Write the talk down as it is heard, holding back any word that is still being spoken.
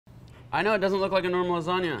I know it doesn't look like a normal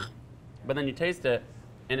lasagna, but then you taste it,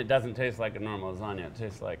 and it doesn't taste like a normal lasagna. It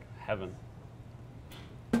tastes like heaven.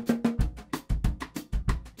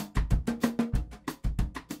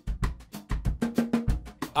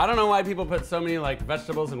 I don't know why people put so many like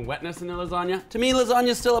vegetables and wetness in their lasagna. To me, lasagna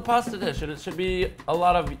is still a pasta dish, and it should be a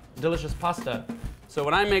lot of delicious pasta. So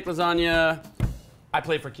when I make lasagna, I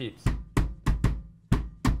play for keeps.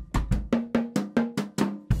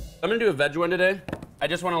 I'm gonna do a veg one today. I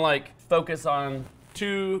just wanna like focus on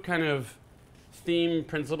two kind of theme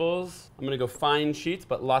principles. I'm gonna go fine sheets,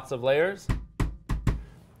 but lots of layers,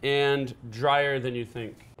 and drier than you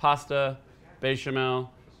think. Pasta,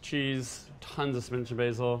 bechamel, cheese, tons of spinach and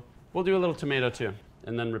basil. We'll do a little tomato too,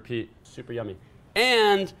 and then repeat. Super yummy.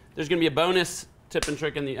 And there's gonna be a bonus tip and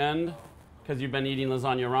trick in the end, because you've been eating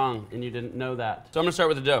lasagna wrong and you didn't know that. So I'm gonna start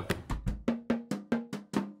with the dough.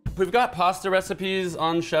 We've got pasta recipes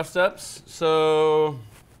on ChefSteps, so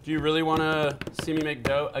do you really wanna see me make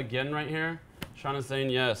dough again right here? Sean is saying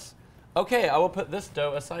yes. Okay, I will put this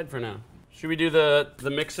dough aside for now. Should we do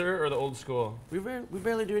the mixer or the old school? We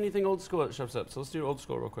barely do anything old school at ChefSteps, so let's do old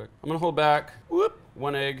school real quick. I'm gonna hold back, whoop,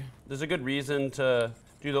 1 egg. There's a good reason to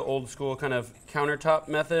do the old school kind of countertop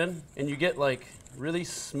method, and you get like really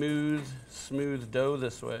smooth dough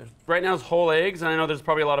this way. Right now it's whole eggs, and I know there's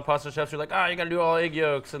probably a lot of pasta chefs who are like, you gotta do all egg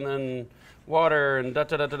yolks and then water and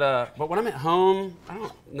da-da-da-da-da. But when I'm at home, I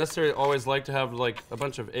don't necessarily always like to have like a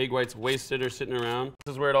bunch of egg whites wasted or sitting around.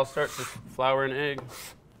 This is where it all starts, with flour and egg.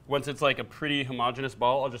 Once it's like a pretty homogeneous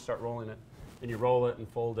ball, I'll just start rolling it. And you roll it and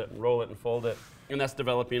fold it and roll it and fold it. And that's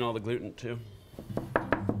developing all the gluten too.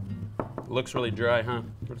 It looks really dry, huh?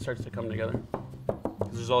 But it starts to come together.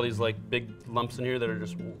 There's all these like big lumps in here that are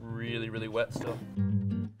just really, really wet still.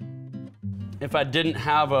 If I didn't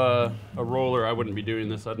have a roller, I wouldn't be doing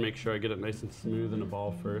this. I'd make sure I get it nice and smooth in a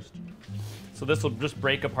ball first. So this will just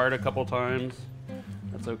break apart a couple times.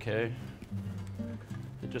 That's okay.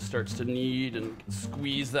 It just starts to knead and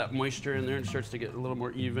squeeze that moisture in there and starts to get a little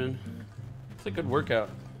more even. It's a good workout.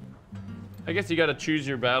 I guess you gotta choose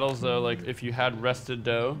your battles though. Like if you had rested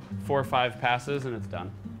dough, 4 or 5 passes and it's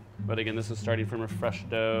done. But again, this is starting from a fresh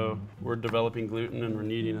dough. We're developing gluten and we're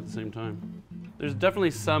kneading at the same time. There's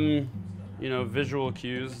definitely some, visual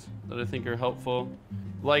cues that I think are helpful.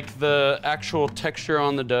 Like the actual texture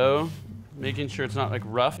on the dough, making sure it's not like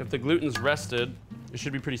rough. If the gluten's rested, it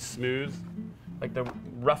should be pretty smooth. Like the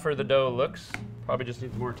rougher the dough looks, probably just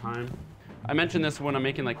needs more time. I mentioned this when I'm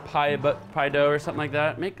making like pie dough or something like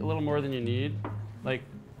that. Make a little more than you need. Like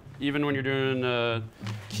even when you're doing a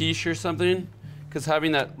quiche or something, because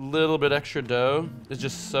having that little bit extra dough is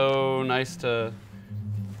just so nice to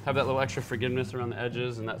have that little extra forgiveness around the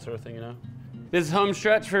edges and that sort of thing, This is home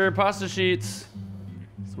stretch for pasta sheets.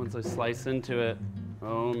 So once I slice into it,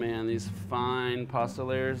 oh man, these fine pasta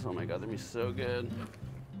layers, oh my God, they're gonna be so good.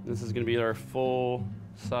 This is gonna be our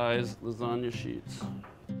full-size lasagna sheets.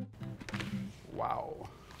 Wow.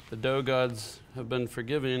 The dough gods have been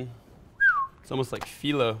forgiving. It's almost like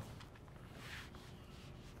phyllo.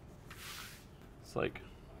 It's like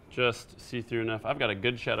just see-through enough. I've got a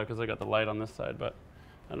good shadow because I got the light on this side, but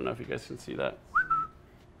I don't know if you guys can see that.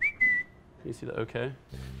 Can you see that okay?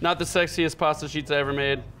 Not the sexiest pasta sheets I ever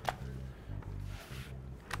made.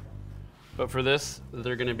 But for this,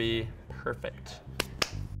 they're gonna be perfect.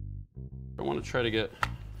 I want to try to get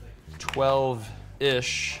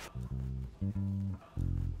 12-ish.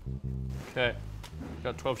 Okay,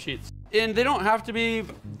 got 12 sheets. And they don't have to be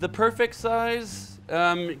the perfect size,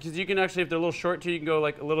 because you can actually, if they're a little short too, you can go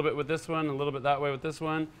like a little bit with this one, a little bit that way with this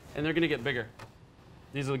one, and they're gonna get bigger.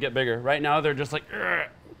 These will get bigger. Right now they're just like,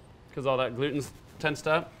 because all that gluten's tensed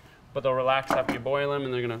up, but they'll relax after you boil them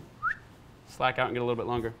and they're gonna slack out and get a little bit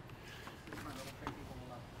longer.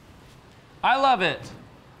 I love it.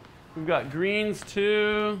 We've got greens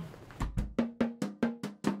too.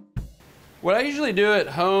 What I usually do at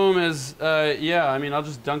home is, I'll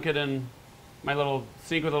just dunk it in my little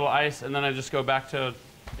sink with a little ice, and then I just go back to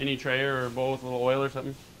any tray or bowl with a little oil or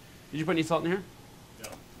something. Did you put any salt in here? No,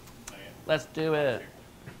 not yet. Let's do it.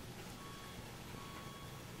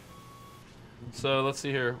 So let's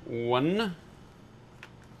see here. 1.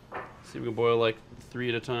 See if we can boil like 3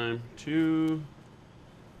 at a time. 2.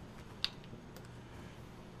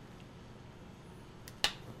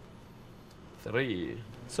 3.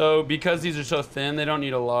 So because these are so thin, they don't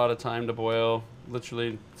need a lot of time to boil,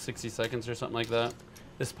 literally 60 seconds or something like that.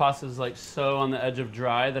 This pasta is like so on the edge of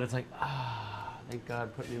dry that it's like, thank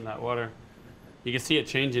God putting in that water. You can see it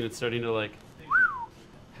changing, it's starting to like,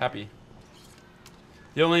 happy.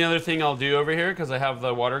 The only other thing I'll do over here, because I have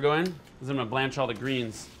the water going, is I'm gonna blanch all the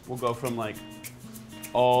greens. We'll go from like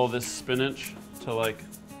all this spinach to like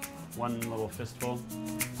one little fistful.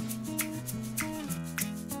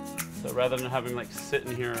 So rather than having like sit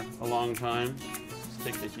in here a long time, just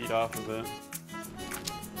take the heat off of it.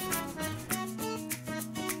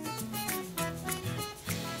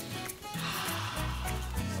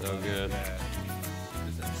 So good.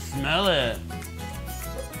 Smell it.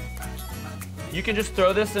 You can just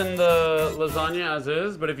throw this in the lasagna as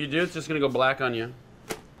is, but if you do, it's just gonna go black on you.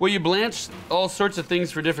 Well, you blanch all sorts of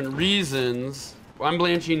things for different reasons. I'm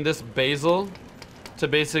blanching this basil to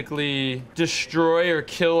basically destroy or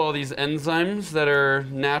kill all these enzymes that are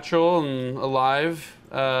natural and alive,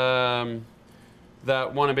 that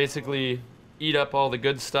want to basically eat up all the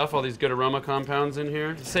good stuff, all these good aroma compounds in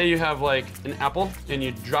here. Say you have like an apple and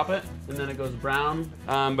you drop it and then it goes brown,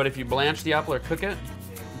 but if you blanch the apple or cook it,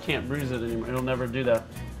 you can't bruise it anymore. It'll never do that.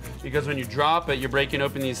 Because when you drop it, you're breaking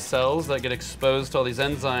open these cells that get exposed to all these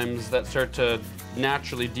enzymes that start to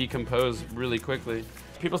naturally decompose really quickly.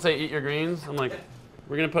 People say eat your greens. I'm like,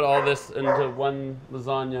 we're gonna put all this into one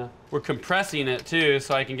lasagna. We're compressing it too,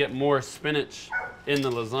 so I can get more spinach in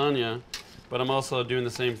the lasagna. But I'm also doing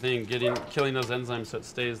the same thing, killing those enzymes so it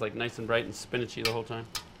stays like nice and bright and spinachy the whole time.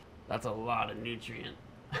 That's a lot of nutrient.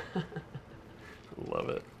 Love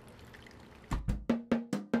it.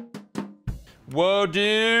 Whoa,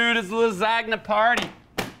 dude, it's a lasagna party.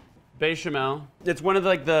 Bechamel. It's one of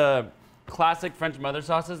like the classic French mother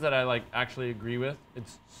sauces that I like actually agree with.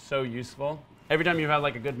 It's so useful. Every time you have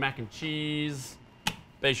like a good mac and cheese,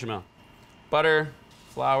 bechamel. Butter,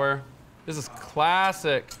 flour. This is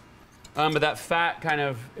classic. But that fat kind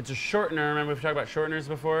of, it's a shortener. Remember we talked about shorteners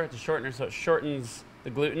before? It's a shortener, so it shortens the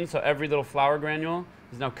gluten. So every little flour granule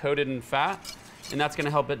is now coated in fat, and that's gonna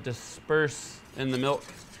help it disperse in the milk.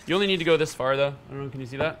 You only need to go this far though. I don't know, can you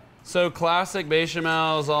see that? So classic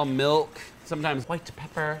bechamel is all milk, sometimes white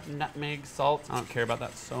pepper, nutmeg, salt. I don't care about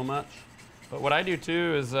that so much. But what I do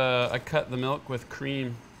too is I cut the milk with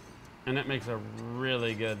cream, and it makes a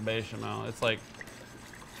really good bechamel. It's like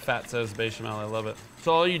fat says bechamel, I love it.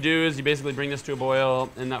 So all you do is you basically bring this to a boil,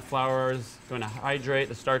 and that flour is going to hydrate.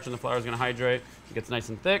 The starch in the flour is going to hydrate. It gets nice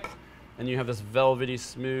and thick, and you have this velvety,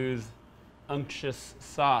 smooth, unctuous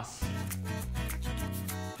sauce.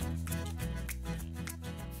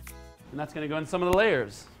 And that's gonna go in some of the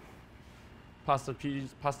layers. Pasta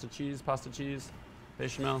cheese,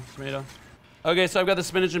 bechamel, tomato. Okay, so I've got the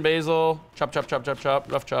spinach and basil. Chop, chop, chop, chop,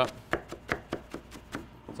 chop, rough chop.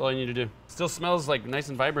 That's all you need to do. Still smells like nice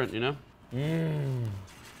and vibrant, you know? Mmm.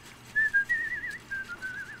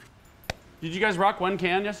 Did you guys rock one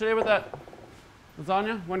can yesterday with that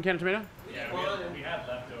lasagna? One can of tomato? Yeah, we had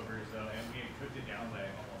leftovers though, and we had cooked it down by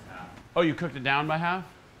almost half. Oh, you cooked it down by half?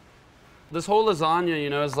 This whole lasagna, you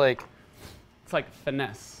know, is like, it's like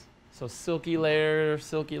finesse. So silky layer,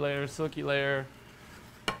 silky layer, silky layer.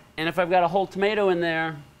 And if I've got a whole tomato in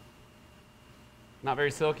there, not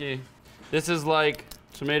very silky. This is like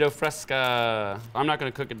tomato fresca. I'm not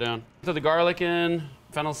gonna cook it down. Throw the garlic in,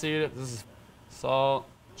 fennel seed, this is salt,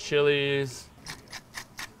 chilies.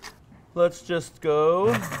 Let's just go.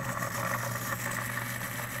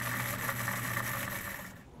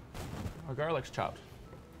 Our garlic's chopped.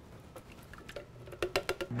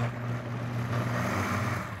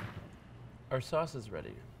 Our sauce is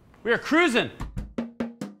ready. We are cruising.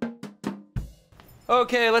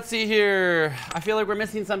 Okay, let's see here. I feel like we're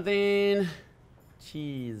missing something.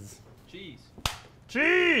 Cheese. Cheese.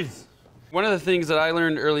 Cheese! One of the things that I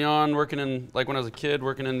learned early on working in, like when I was a kid,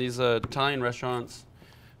 working in these Italian restaurants,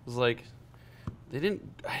 was like,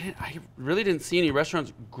 I really didn't see any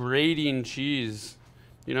restaurants grating cheese.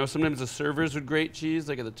 You know, sometimes the servers would grate cheese,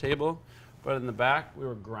 like at the table, but in the back, we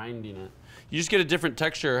were grinding it. You just get a different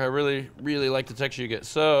texture. I really, really like the texture you get.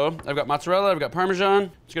 So I've got mozzarella, I've got Parmesan.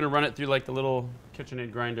 I'm just gonna run it through like the little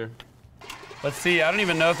KitchenAid grinder. Let's see, I don't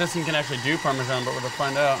even know if this thing can actually do Parmesan, but we're gonna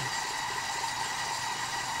find out.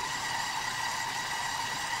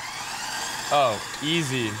 Oh,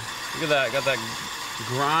 easy. Look at that, got that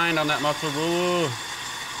grind on that mozzarella.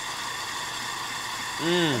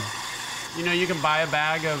 You know, you can buy a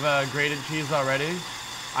bag of grated cheese already.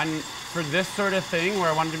 For this sort of thing, where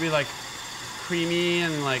I want it to be like creamy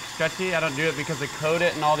and like stretchy, I don't do it because they coat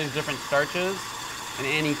it in all these different starches and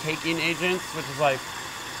anti-caking agents, which is like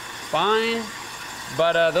fine,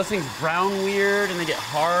 but those things brown weird and they get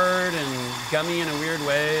hard and gummy in a weird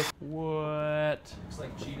way. What? Looks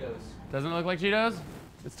like Cheetos. Doesn't it look like Cheetos?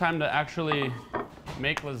 It's time to actually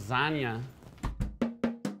make lasagna.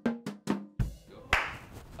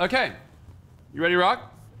 Okay, you ready to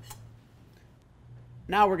rock?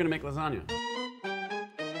 Now we're gonna make lasagna.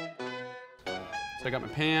 So I got my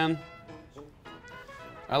pan.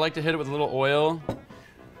 I like to hit it with a little oil.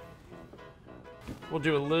 We'll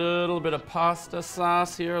do a little bit of pasta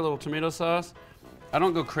sauce here, a little tomato sauce. I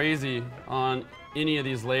don't go crazy on any of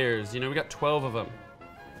these layers. You know, we got 12 of them.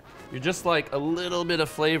 You're just like a little bit of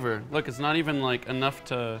flavor. Look, it's not even like enough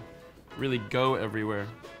to really go everywhere.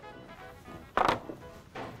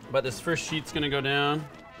 But this first sheet's gonna go down.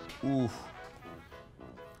 Oof.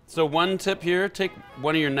 So one tip here, take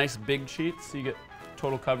one of your nice big sheets so you get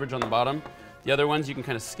total coverage on the bottom. The other ones you can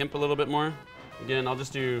kind of skimp a little bit more. Again, I'll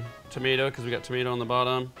just do tomato because we got tomato on the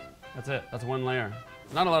bottom. That's it, that's one layer.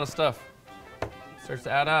 Not a lot of stuff. It starts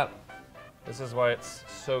to add up. This is why it's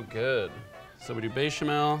so good. So we do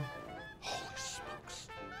bechamel. Holy smokes.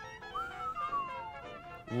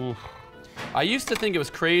 Oof. I used to think it was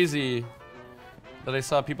crazy that I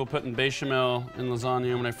saw people putting bechamel in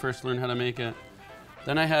lasagna when I first learned how to make it.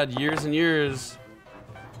 Then I had years and years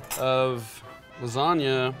of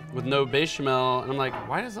lasagna with no bechamel, and I'm like,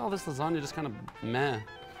 why does all this lasagna just kind of meh?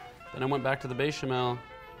 Then I went back to the bechamel.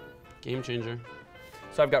 Game changer.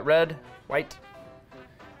 So I've got red, white,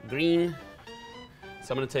 green.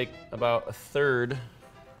 So I'm gonna take about a third,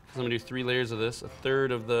 because I'm gonna do 3 layers of this, a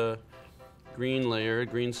third of the green layer,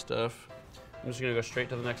 green stuff. I'm just gonna go straight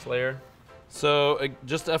to the next layer. So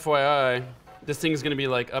just FYI, this thing's gonna be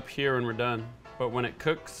like up here when we're done, but when it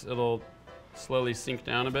cooks, it'll slowly sink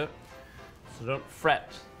down a bit. So don't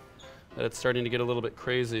fret that it's starting to get a little bit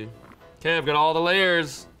crazy. Okay, I've got all the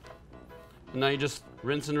layers. And now you just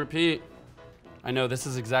rinse and repeat. I know this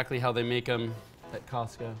is exactly how they make them at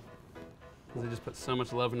Costco. They just put so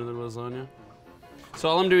much love into their lasagna. So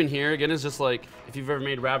all I'm doing here, again, is just like, if you've ever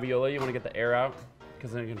made ravioli, you wanna get the air out,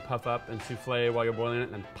 because then you can puff up and souffle while you're boiling it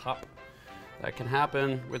and then pop. That can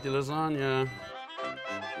happen with the lasagna.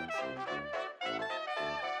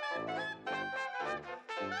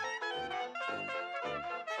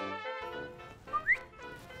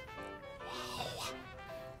 Wow.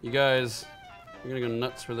 You guys, you're gonna go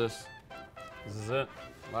nuts for this. This is it,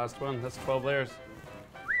 last one, that's 12 layers.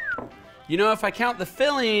 You know, if I count the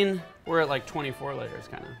filling, we're at like 24 layers,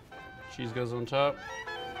 kind of. Cheese goes on top.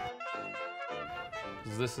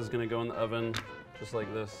 This is gonna go in the oven, just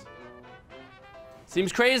like this.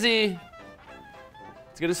 Seems crazy.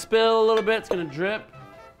 It's gonna spill a little bit, it's gonna drip,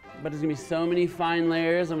 but there's gonna be so many fine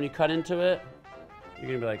layers, and when you cut into it, you're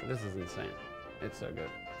gonna be like, this is insane. It's so good.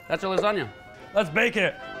 That's our lasagna. Let's bake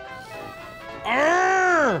it.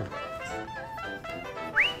 Arrgh!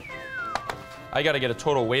 I gotta get a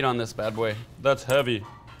total weight on this bad boy. That's heavy.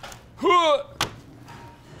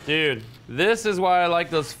 Dude, this is why I like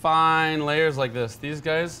those fine layers like this. These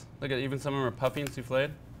guys, look at, even some of them are puffy and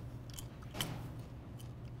souffled.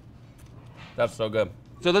 That's so good.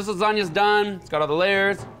 So this lasagna's done. It's got all the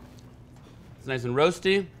layers. It's nice and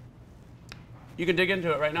roasty. You can dig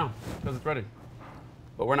into it right now because it's ready.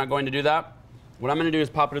 But we're not going to do that. What I'm gonna do is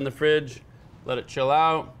pop it in the fridge, let it chill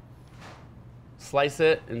out, slice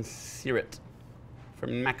it, and sear it for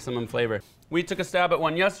maximum flavor. We took a stab at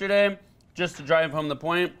one yesterday just to drive home the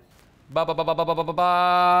point. Ba ba ba ba ba ba ba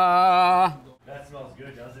ba. That smells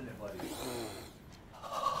good, doesn't it, buddy?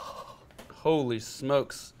 Holy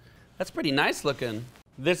smokes. That's pretty nice looking.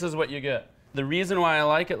 This is what you get. The reason why I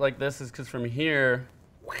like it like this is because from here,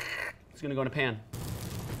 it's gonna go in a pan.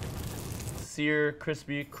 Sear,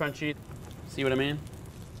 crispy, crunchy. See what I mean?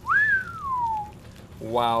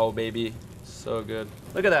 Wow, baby. So good.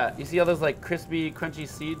 Look at that. You see all those like crispy, crunchy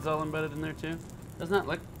seeds all embedded in there too? Doesn't that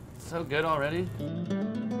look so good already?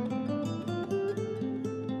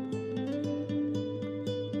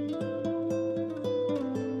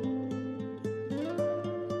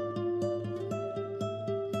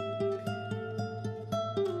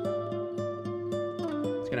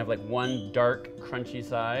 It's gonna have like one dark, crunchy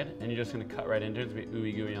side, and you're just gonna cut right into it. It's gonna be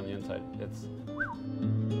ooey gooey on the inside. It's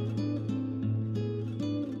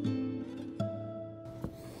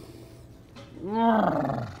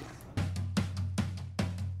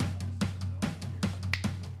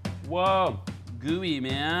whoa, gooey,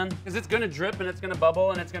 man. Because it's gonna drip and it's gonna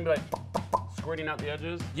bubble and it's gonna be like squirting out the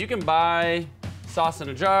edges. You can buy sauce in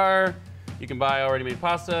a jar. You can buy already made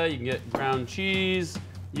pasta. You can get ground cheese.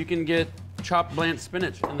 You can get chopped blanch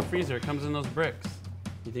spinach in the freezer. It comes in those bricks.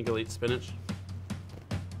 You think I'll eat spinach?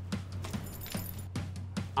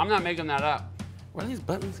 I'm not making that up. Why do these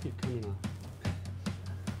buttons keep coming off?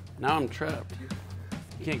 Now I'm trapped.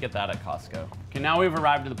 You can't get that at Costco. Okay, now we've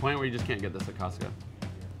arrived at the point where you just can't get this at Costco.